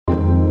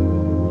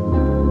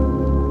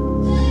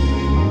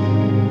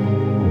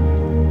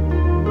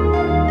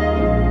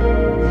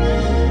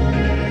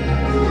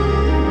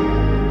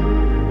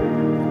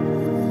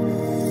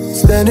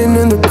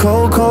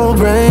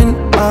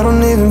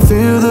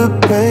feel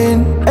the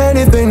pain,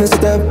 anything to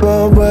step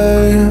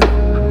away.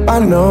 I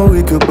know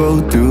we could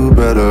both do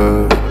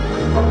better.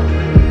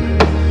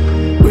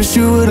 Wish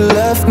you would've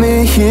left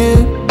me here.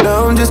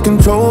 Now I'm just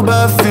controlled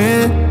by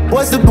fear.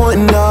 What's the point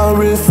in our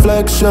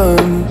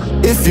reflection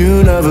if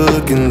you never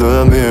look in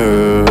the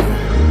mirror?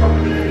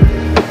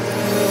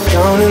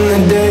 Counting the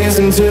days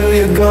until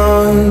you're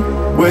gone,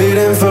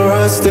 waiting for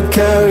us to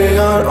carry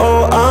on.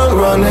 Oh, I'm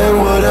running,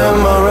 what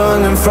am I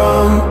running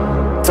from?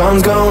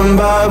 Time's going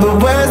by,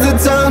 but where's the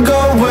time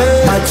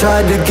going? I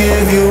tried to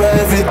give you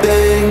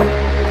everything,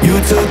 you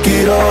took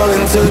it all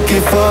and took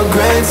it for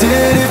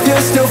granted. If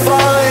you're still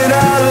falling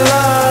out of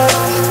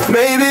love,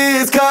 maybe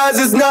it's 'cause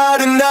it's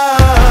not enough.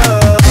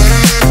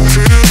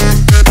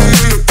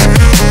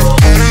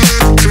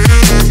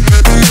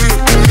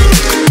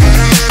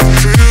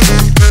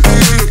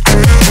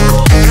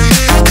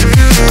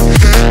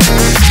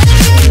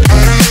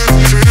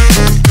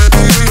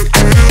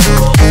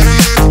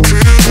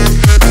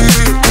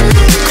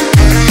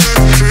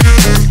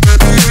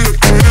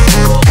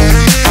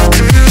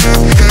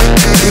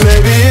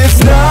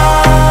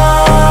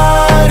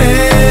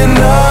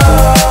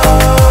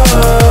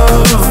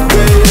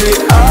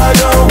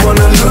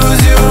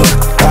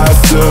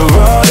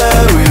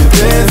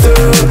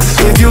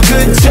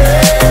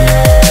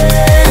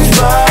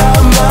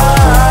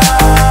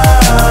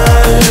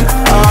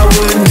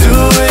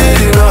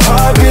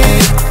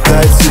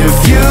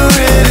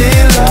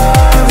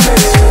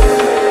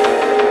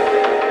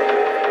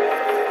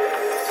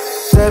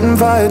 Setting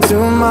fire to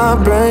my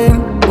brain,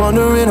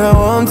 wondering how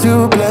I'm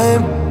to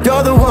blame.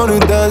 You're the one who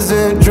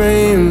doesn't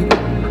dream,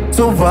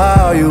 so why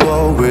are you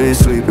always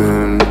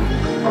sleeping?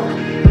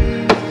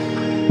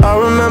 I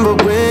remember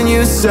when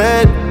you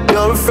said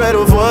you're afraid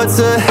of what's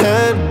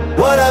ahead.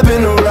 What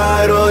happened to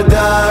ride or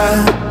die?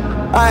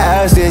 I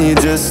asked and you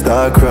just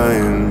start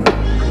crying.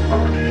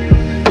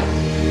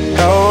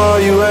 How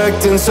are you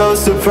acting so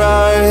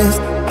surprised?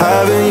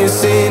 Haven't you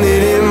seen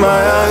it in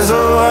my eyes?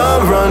 Oh,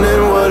 I'm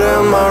running, what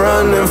am I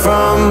running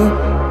from?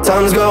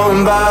 Time's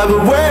going by,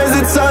 but where's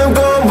the time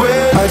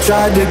going? I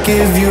tried to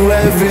give you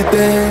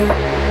everything,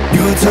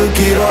 you took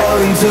it all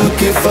and took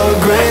it for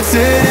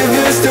granted. If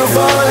you're still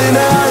falling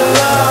out of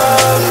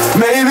love,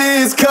 maybe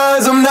it's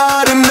 'cause I'm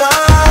not enough.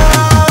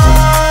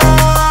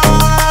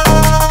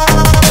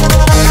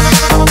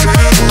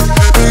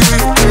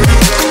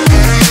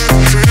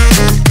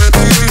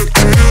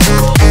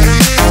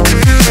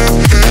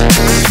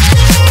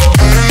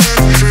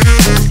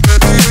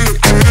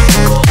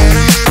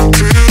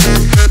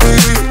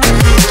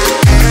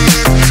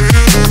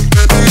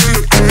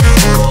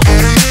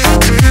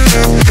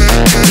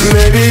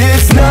 We'll be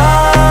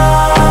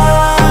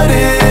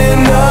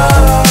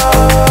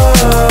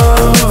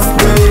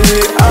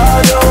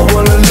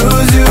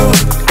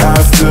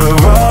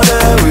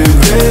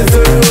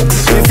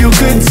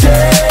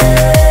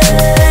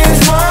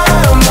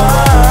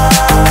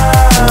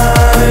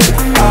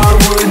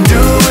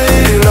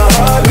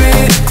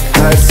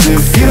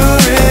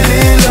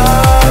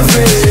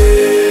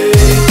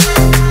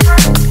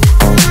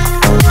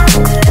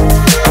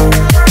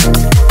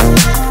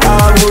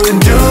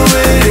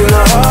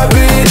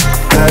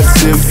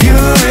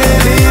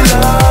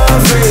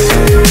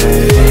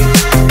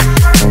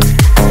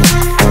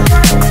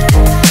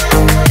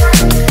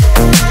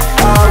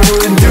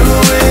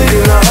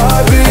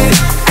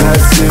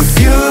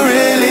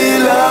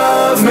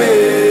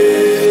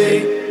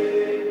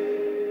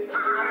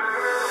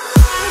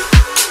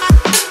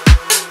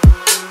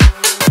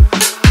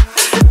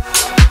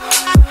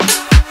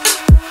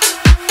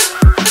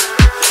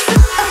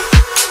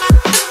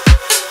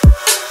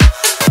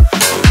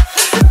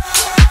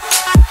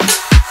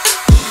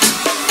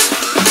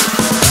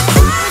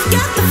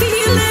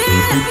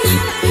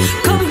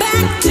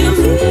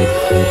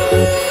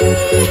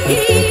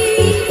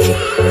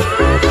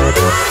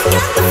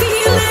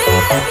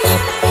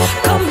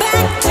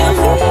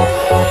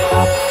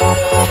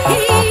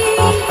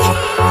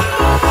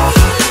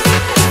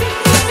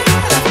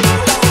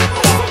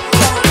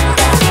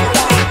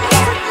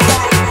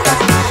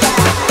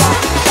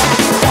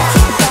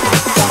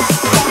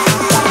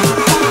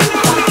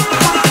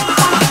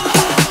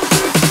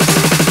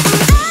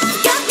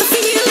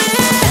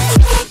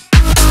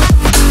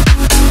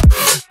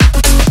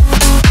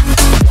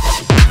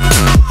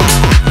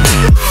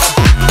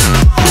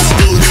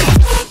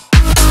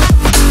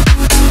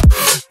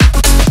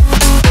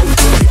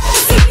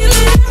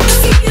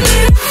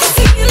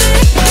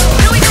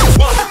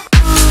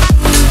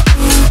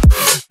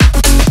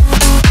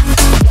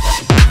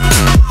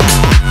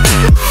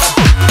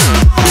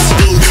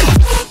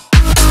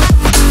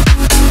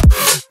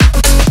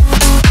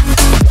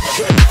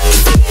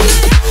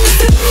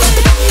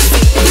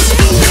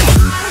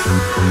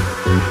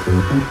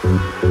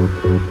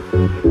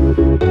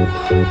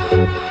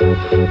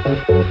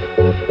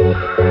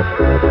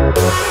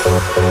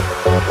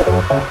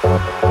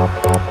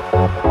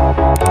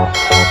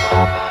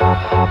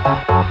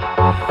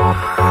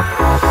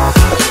right back.